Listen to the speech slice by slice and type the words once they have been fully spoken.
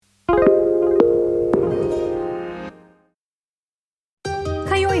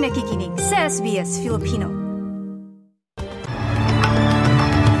nakikinig sa SBS Filipino.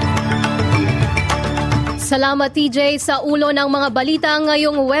 Salamat TJ sa ulo ng mga balita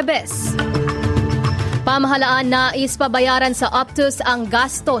ngayong Huwebes. Pamahalaan nais pabayaran sa Optus ang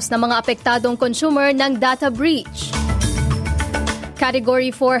gastos ng mga apektadong consumer ng data breach.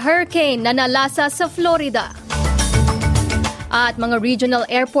 Category 4 hurricane na nalasa sa Florida. At mga regional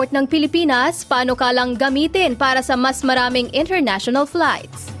airport ng Pilipinas, paano kalang gamitin para sa mas maraming international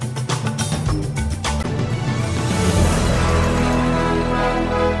flights.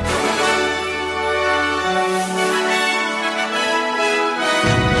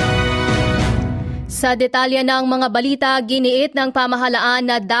 Sa detalye ng mga balita, giniit ng pamahalaan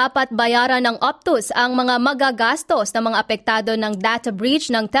na dapat bayaran ng Optus ang mga magagastos ng mga apektado ng data breach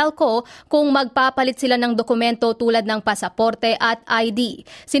ng telco kung magpapalit sila ng dokumento tulad ng pasaporte at ID.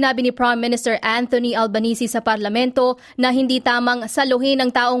 Sinabi ni Prime Minister Anthony Albanese sa parlamento na hindi tamang saluhin ng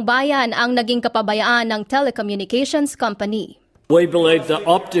taong bayan ang naging kapabayaan ng telecommunications company. We believe that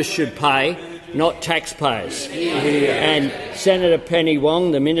Optus should pay, not taxpayers. And Senator Penny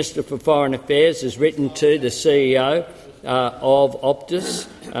Wong, the Minister for Foreign Affairs, has written to the CEO of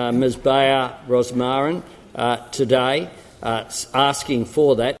Optus, Ms. Bayer Rosmarin, today asking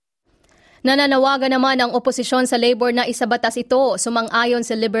for that. Nananawagan naman ang oposisyon sa Labor na isabatas ito, sumang-ayon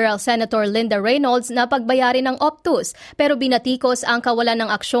si Liberal Senator Linda Reynolds na pagbayarin ng Optus, pero binatikos ang kawalan ng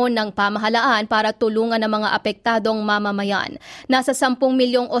aksyon ng pamahalaan para tulungan ang mga apektadong mamamayan. Nasa 10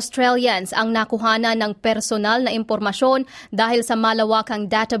 milyong Australians ang nakuhanan ng personal na impormasyon dahil sa malawakang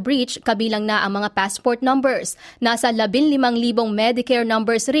data breach, kabilang na ang mga passport numbers. Nasa 15,000 Medicare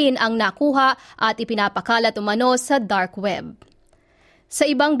numbers rin ang nakuha at ipinapakalat umano sa dark web. Sa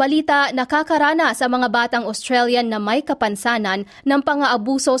ibang balita, nakakaranas sa mga batang Australian na may kapansanan ng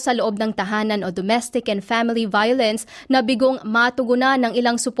pang-aabuso sa loob ng tahanan o domestic and family violence na bigong matugunan ng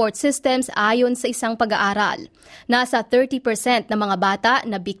ilang support systems ayon sa isang pag-aaral. Nasa 30% ng mga bata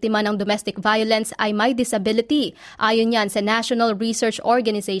na biktima ng domestic violence ay may disability, ayon yan sa National Research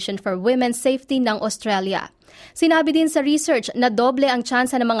Organisation for Women's Safety ng Australia. Sinabi din sa research na doble ang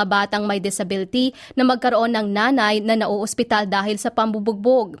tsansa ng mga batang may disability na magkaroon ng nanay na nauospital dahil sa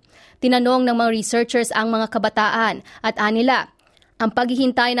pambubugbog. Tinanong ng mga researchers ang mga kabataan at anila, ang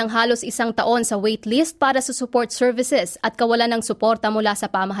paghihintay ng halos 1 taon sa waitlist para sa support services at kawalan ng suporta mula sa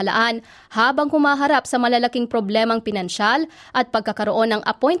pamahalaan habang humaharap sa malalaking problemang pinansyal at pagkakaroon ng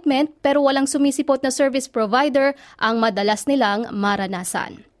appointment pero walang sumisipot na service provider ang madalas nilang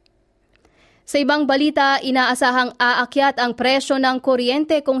maranasan. Sa ibang balita, inaasahang aakyat ang presyo ng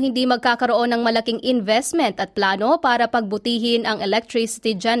kuryente kung hindi magkakaroon ng malaking investment at plano para pagbutihin ang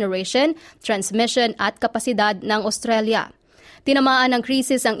electricity generation, transmission at kapasidad ng Australia. Tinamaan ng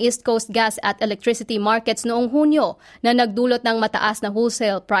krisis ang East Coast gas at electricity markets noong Hunyo na nagdulot ng mataas na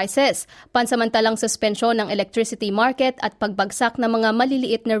wholesale prices, pansamantalang suspensyon ng electricity market at pagbagsak ng mga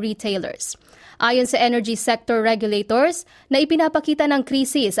maliliit na retailers. Ayon sa energy sector regulators, na ipinapakita ng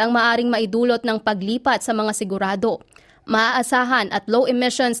krisis ang maaring maidulot ng paglipat sa mga sigurado, maaasahan at low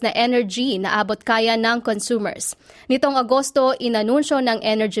emissions na energy na abot kaya ng consumers. Nitong Agosto, inanunsyo ng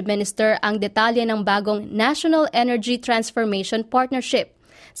Energy Minister ang detalye ng bagong National Energy Transformation Partnership.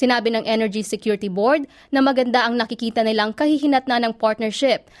 Sinabi ng Energy Security Board na maganda ang nakikita nilang kahihinatnan ng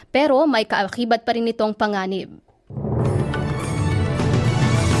partnership, pero may kaakibat pa rin itong panganib.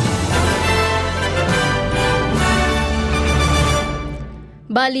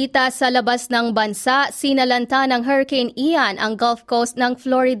 Balita sa labas ng bansa, sinalanta ng Hurricane Ian ang Gulf Coast ng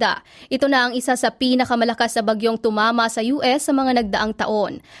Florida. Ito na ang isa sa pinakamalakas na bagyong tumama sa US sa mga nagdaang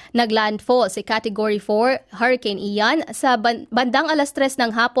taon. Naglandfall si Category 4 Hurricane Ian sa bandang 3:00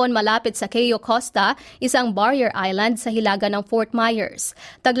 ng hapon malapit sa Cayo Costa, isang barrier island sa hilaga ng Fort Myers.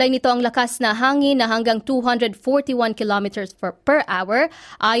 Taglay nito ang lakas na hangin na hanggang 241 kilometers per hour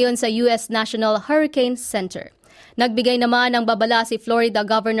ayon sa US National Hurricane Center. Nagbigay naman ng babala si Florida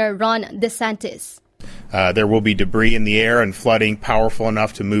Governor Ron DeSantis. There will be debris in the air and flooding powerful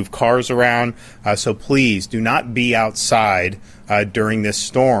enough to move cars around. So please do not be outside during this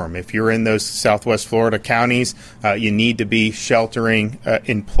storm. If you're in those Southwest Florida counties, you need to be sheltering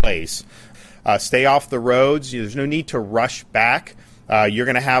in place. Stay off the roads. There's no need to rush back. You're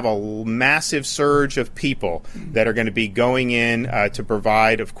going to have a massive surge of people that are going to be going in to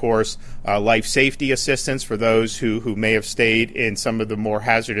provide, of course, life safety assistance for those who may have stayed in some of the more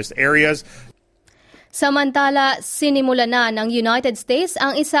hazardous areas. Samantala, sinimula na ng United States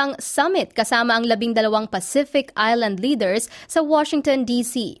ang isang summit kasama ang 12 Pacific Island leaders sa Washington,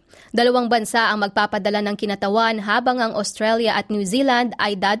 D.C. Dalawang bansa ang magpapadala ng kinatawan habang ang Australia at New Zealand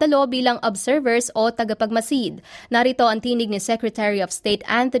ay dadalo bilang observers o tagapagmasid. Narito ang tinig ni Secretary of State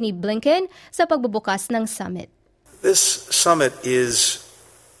Antony Blinken sa pagbubukas ng summit. This summit is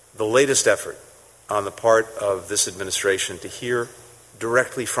the latest effort on the part of this administration to hear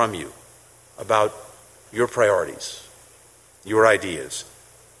directly from you about your priorities, your ideas,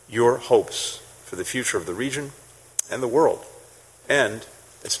 your hopes for the future of the region and the world, and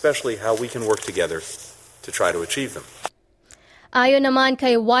especially how we can work together to try to achieve them. Ayon naman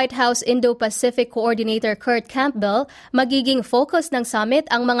kay White House Indo-Pacific Coordinator Kurt Campbell, magiging focus ng summit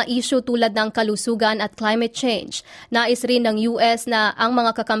ang mga issue tulad ng kalusugan at climate change. Nais rin ng US na ang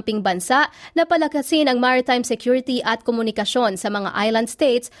mga kakamping bansa na palakasin ang maritime security at komunikasyon sa mga island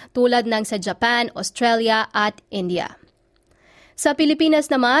states tulad ng sa Japan, Australia at India. Sa Pilipinas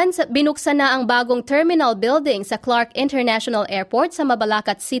naman, binuksan na ang bagong terminal building sa Clark International Airport sa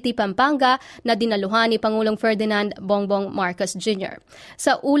Mabalacat City, Pampanga na dinaluhan ni Pangulong Ferdinand Bongbong Marcos Jr.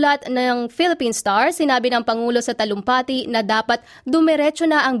 Sa ulat ng Philippine Star, sinabi ng Pangulo sa talumpati na dapat dumiretso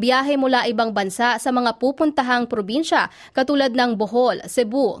na ang biyahe mula ibang bansa sa mga pupuntahang probinsya katulad ng Bohol,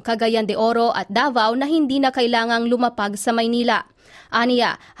 Cebu, Cagayan de Oro at Davao na hindi na kailangang lumapag sa Maynila.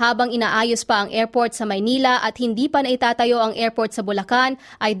 Aniya, habang inaayos pa ang airport sa Maynila at hindi pa naitatayo ang airport sa Bulacan,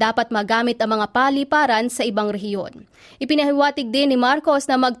 ay dapat magamit ang mga paliparan sa ibang rehiyon. Ipinahiwatig din ni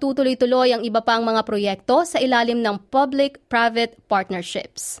Marcos na magtutuloy-tuloy ang iba pang mga proyekto sa ilalim ng public-private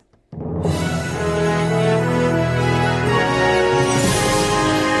partnerships.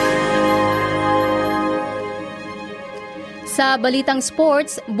 Sa balitang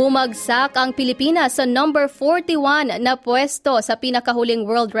sports, bumagsak ang Pilipinas sa number 41 na pwesto sa pinakahuling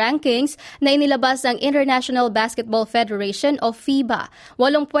world rankings na inilabas ng International Basketball Federation o FIBA.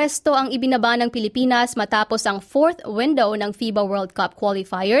 8 pwesto ang ibinaba ng Pilipinas matapos ang 4th window ng FIBA World Cup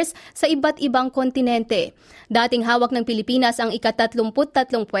qualifiers sa iba't ibang kontinente. Dating hawak ng Pilipinas ang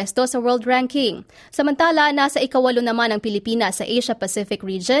ika-33 pwesto sa world ranking. Samantala, nasa ika-8 naman ang Pilipinas sa Asia-Pacific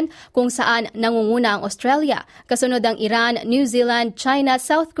region kung saan nangunguna ang Australia, kasunod ang Iran, New Zealand, China,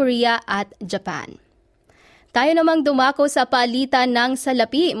 South Korea at Japan. Tayo namang dumako sa palitan ng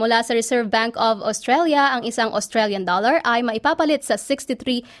salapi. Mula sa Reserve Bank of Australia, ang isang Australian dollar ay maipapalit sa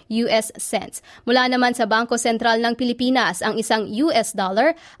 63 US cents. Mula naman sa Bangko Sentral ng Pilipinas, ang isang US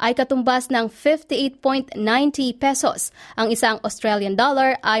dollar ay katumbas ng 58.90 pesos. Ang isang Australian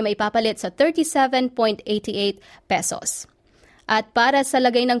dollar ay maipapalit sa 37.88 pesos. At para sa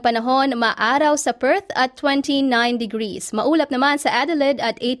lagay ng panahon, maaraw sa Perth at 29 degrees. Maulap naman sa Adelaide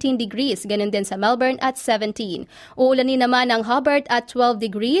at 18 degrees. Ganun din sa Melbourne at 17. Uulanin naman ang Hobart at 12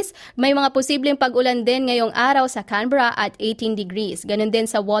 degrees. May mga posibleng pag-ulan din ngayong araw sa Canberra at 18 degrees. Ganun din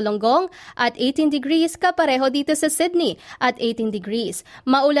sa Wollongong at 18 degrees. Kapareho dito sa Sydney at 18 degrees.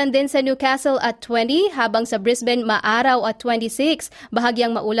 Maulan din sa Newcastle at 20, habang sa Brisbane maaraw at 26.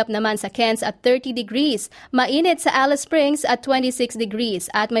 Bahagyang maulap naman sa Cairns at 30 degrees. Mainit sa Alice Springs at 26 degrees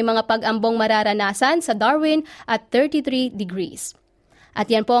at may mga pag-ambong mararanasan sa Darwin at 33 degrees. At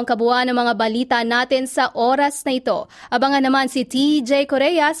yan po ang kabuuan ng mga balita natin sa oras na ito. Abangan naman si TJ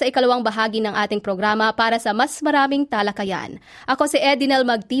Correa sa ikalawang bahagi ng ating programa para sa mas maraming talakayan. Ako si Edinel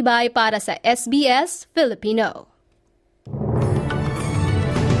Magtibay para sa SBS Filipino.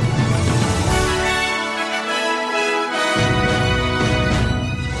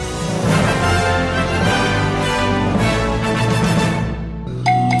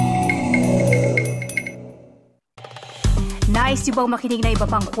 Nice yung bang makinig na iba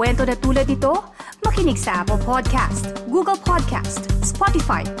pang kwento na tulad ito? Makinig sa Apple Podcast, Google Podcast,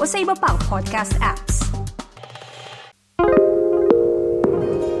 Spotify o sa iba pang podcast apps.